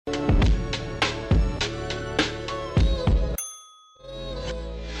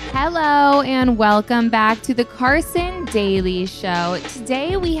Hello and welcome back to the Carson Daily Show.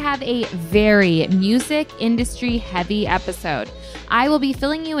 Today we have a very music industry heavy episode. I will be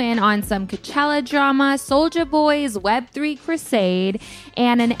filling you in on some Coachella drama, Soulja Boy's Web3 crusade,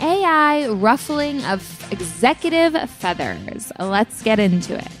 and an AI ruffling of executive feathers. Let's get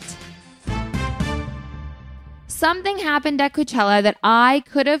into it. Something happened at Coachella that I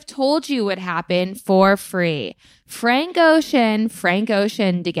could have told you would happen for free. Frank Ocean'd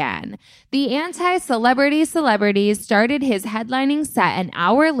again. The anti-celebrity started his headlining set an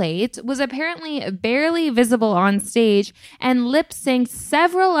hour late, was apparently barely visible on stage, and lip-synced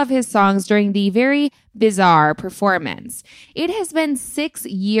several of his songs during the very bizarre performance. It has been 6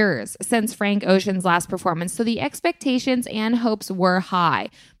 years since Frank Ocean's last performance, so the expectations and hopes were high.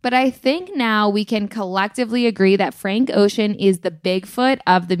 But I think now we can collectively agree that Frank Ocean is the Bigfoot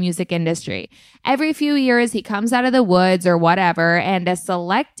of the music industry. Every few years, he comes out of the woods or whatever, and a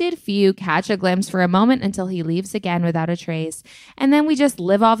selected few catch a glimpse for a moment until he leaves again without a trace. And then we just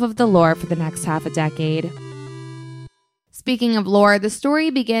live off of the lore for the next half a decade. Speaking of lore, the story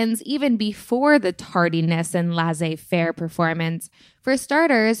begins even before the tardiness and laissez-faire performance. For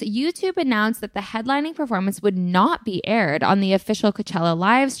starters, YouTube announced that the headlining performance would not be aired on the official Coachella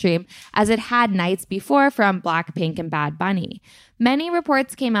livestream as it had nights before from Blackpink and Bad Bunny. Many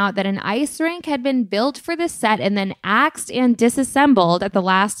reports came out that an ice rink had been built for the set and then axed and disassembled at the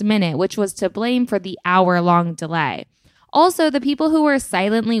last minute, which was to blame for the hour-long delay. Also, the people who were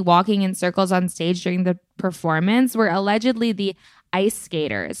silently walking in circles on stage during the performance were allegedly the ice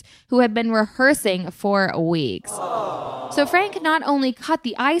skaters who had been rehearsing for weeks. So Frank not only cut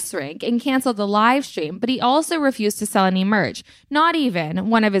the ice rink and canceled the live stream, but he also refused to sell any merch, not even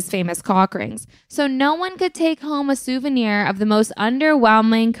one of his famous cock rings. So no one could take home a souvenir of the most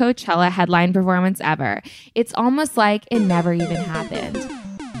underwhelming Coachella headline performance ever. It's almost like it never even happened.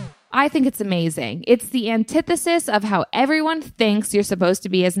 I think it's amazing. It's the antithesis of how everyone thinks you're supposed to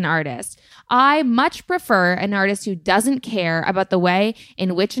be as an artist. I much prefer an artist who doesn't care about the way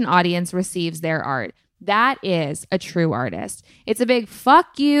in which an audience receives their art. That is a true artist. It's a big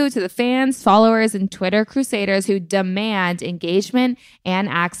fuck you to the fans, followers, and Twitter crusaders who demand engagement and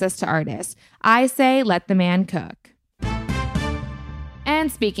access to artists. I say let the man cook.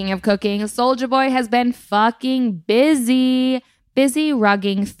 And speaking of cooking, Soulja Boy has been fucking busy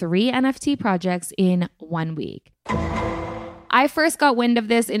rugging 3 NFT projects in 1 week. I first got wind of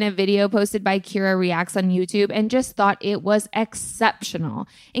this in a video posted by Kira Reacts on YouTube and just thought it was exceptional.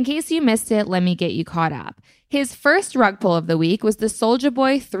 In case you missed it, let me get you caught up. His first rug pull of the week was the Soulja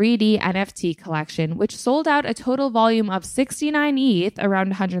Boy 3D NFT collection, which sold out a total volume of 69 ETH,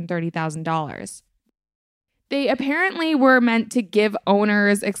 around $130,000. They apparently were meant to give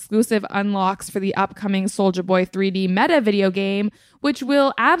owners exclusive unlocks for the upcoming Soulja Boy 3D meta video game, which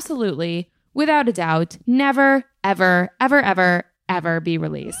will absolutely, without a doubt, never, ever be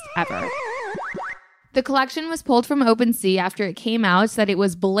released, ever. The collection was pulled from OpenSea after it came out that it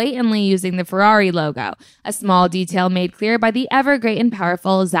was blatantly using the Ferrari logo, a small detail made clear by the ever great and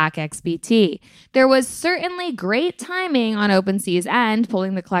powerful ZachXBT. There was certainly great timing on OpenSea's end,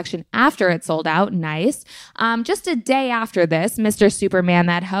 pulling the collection after it sold out. Nice. Just a day after this, Mr. Superman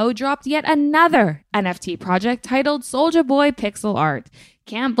That Ho dropped yet another NFT project titled Soulja Boy Pixel Art.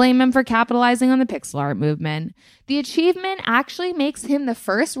 Can't blame him for capitalizing on the pixel art movement. The achievement actually makes him the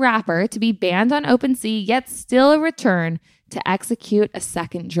first rapper to be banned on OpenSea, yet still return to execute a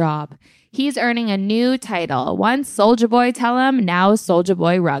second drop. He's earning a new title. Once Soulja Boy tell him, now Soulja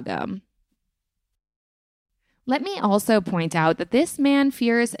Boy rug him. Let me also point out that this man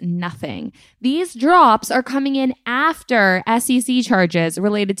fears nothing. These drops are coming in after SEC charges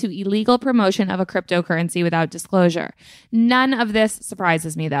related to illegal promotion of a cryptocurrency without disclosure. None of this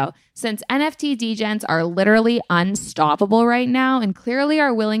surprises me, though, since NFT degens are literally unstoppable right now and clearly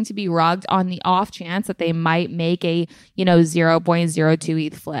are willing to be rugged on the off chance that they might make a, 0.02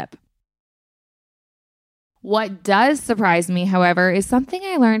 ETH flip. What does surprise me, however, is something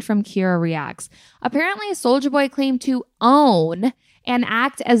I learned from Kira Reacts. Apparently, Soulja Boy claimed to own and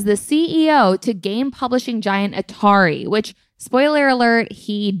act as the CEO to game publishing giant Atari, which, spoiler alert,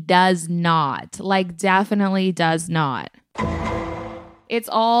 he does not. Definitely does not. It's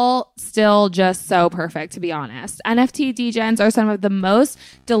all still just so perfect, to be honest. NFT degens are some of the most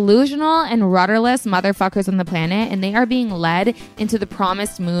delusional and rudderless motherfuckers on the planet, and they are being led into the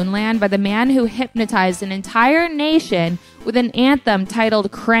promised moonland by the man who hypnotized an entire nation with an anthem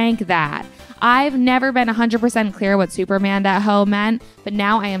titled Crank That. I've never been 100% clear what Superman That Ho meant, but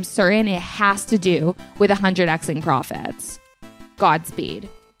now I am certain it has to do with 100xing profits.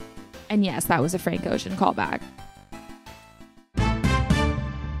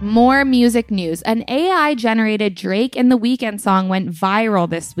 More music news. An AI-generated Drake and The Weeknd song went viral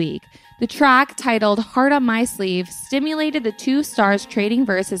this week. The track, titled Heart on My Sleeve, stimulated the two stars trading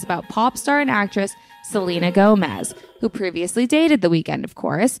verses about pop star and actress Selena Gomez, who previously dated The Weeknd, of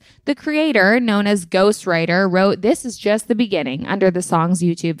course. The creator, known as Ghostwriter, wrote "This is just the beginning" under the song's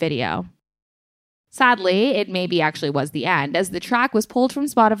YouTube video. Sadly, it maybe actually was the end, as the track was pulled from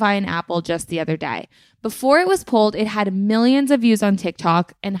Spotify and Apple just the other day. Before it was pulled, it had millions of views on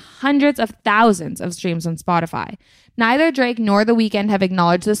TikTok and hundreds of thousands of streams on Spotify. Neither Drake nor The Weeknd have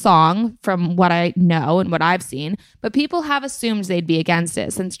acknowledged the song, from what I know and what I've seen, but people have assumed they'd be against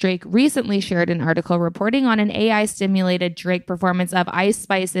it, since Drake recently shared an article reporting on an AI-stimulated Drake performance of Ice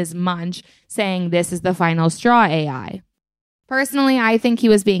Spice's Munch, saying this is the final straw AI. Personally, I think he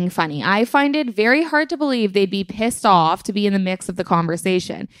was being funny. I find it very hard to believe they'd be pissed off to be in the mix of the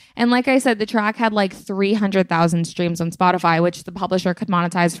conversation. And like I said, the track had like 300,000 streams on Spotify, which the publisher could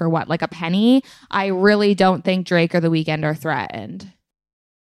monetize for what, like a penny? I really don't think Drake or The Weeknd are threatened.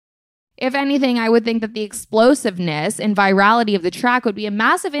 If anything, I would think that the explosiveness and virality of the track would be a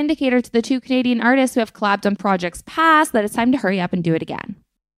massive indicator to the two Canadian artists who have collabed on projects past that it's time to hurry up and do it again.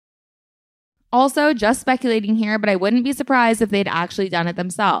 Also, just speculating here, but I wouldn't be surprised if they'd actually done it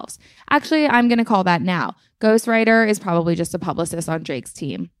themselves. Actually, I'm going to call that now. Ghostwriter is probably just a publicist on Drake's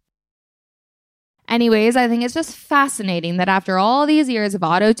team. Anyways, I think it's just fascinating that after all these years of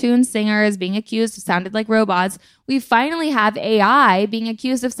auto-tuned singers being accused of sounding like robots, we finally have AI being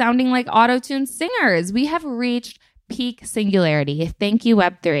accused of sounding like auto-tuned singers. We have reached peak singularity. Thank you,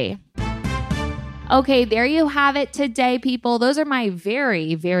 Web3. Okay, there you have it today, people. Those are my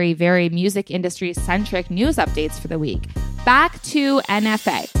very, very, very music industry-centric news updates for the week. Back to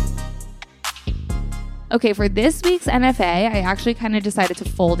NFA. Okay, for this week's NFA, I actually kind of decided to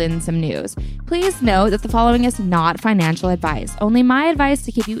fold in some news. Please note that the following is not financial advice, only my advice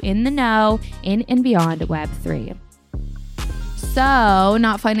to keep you in the know in and beyond Web3. So,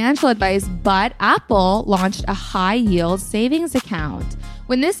 not financial advice, but Apple launched a high-yield savings account.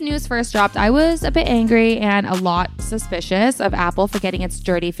 When this news first dropped, I was a bit angry and a lot suspicious of Apple for getting its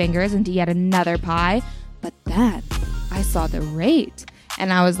dirty fingers into yet another pie. But then I saw the rate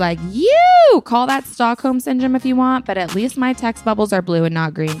and I was like, you call that Stockholm Syndrome if you want, but at least my text bubbles are blue and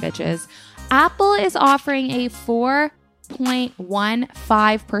not green, bitches. Apple is offering a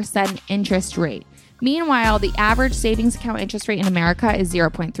 4.15% interest rate. Meanwhile, the average savings account interest rate in America is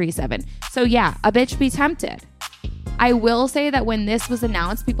 0.37. So yeah, a bitch be tempted. I will say that when this was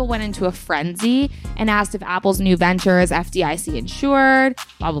announced, people went into a frenzy and asked if Apple's new venture is FDIC insured,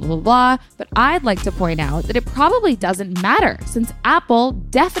 blah, blah, blah, blah. But I'd like to point out that it probably doesn't matter, since Apple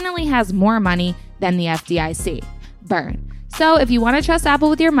definitely has more money than the FDIC. Burn. So if you want to trust Apple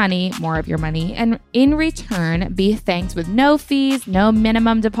with your money, more of your money, and in return be thanked with no fees, no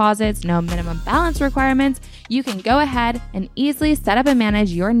minimum deposits, no minimum balance requirements, you can go ahead and easily set up and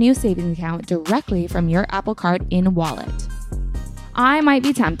manage your new savings account directly from your Apple Card in wallet. I might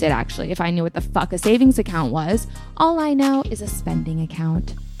be tempted, actually, if I knew what the fuck a savings account was. All I know is a spending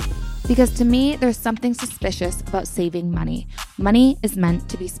account. Because to me, there's something suspicious about saving money. Money is meant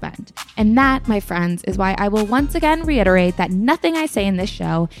to be spent. And that, my friends, is why I will once again reiterate that nothing I say in this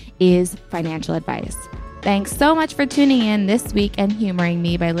show is financial advice. Thanks so much for tuning in this week and humoring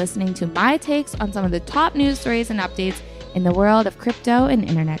me by listening to my takes on some of the top news stories and updates in the world of crypto and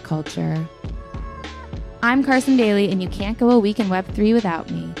internet culture. I'm Carson Daly, and you can't go a week in Web3 without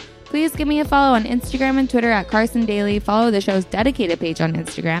me. Please give me a follow on Instagram and Twitter at Carson Daly. Follow the show's dedicated page on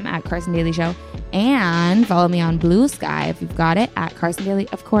Instagram at Carson Daly Show. And follow me on Blue Sky if you've got it at Carson Daly,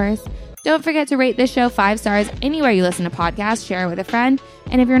 of course. Don't forget to rate this show 5 stars anywhere you listen to podcasts. Share it with a friend.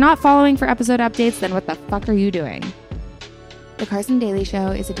 And if you're not following for episode updates, then what the fuck are you doing? The Carson Daly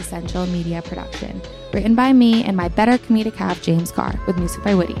Show is a Essential Media production. Written by me and my better comedic half, James Carr, with music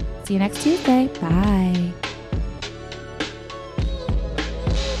by Woody. See you next Tuesday. Bye.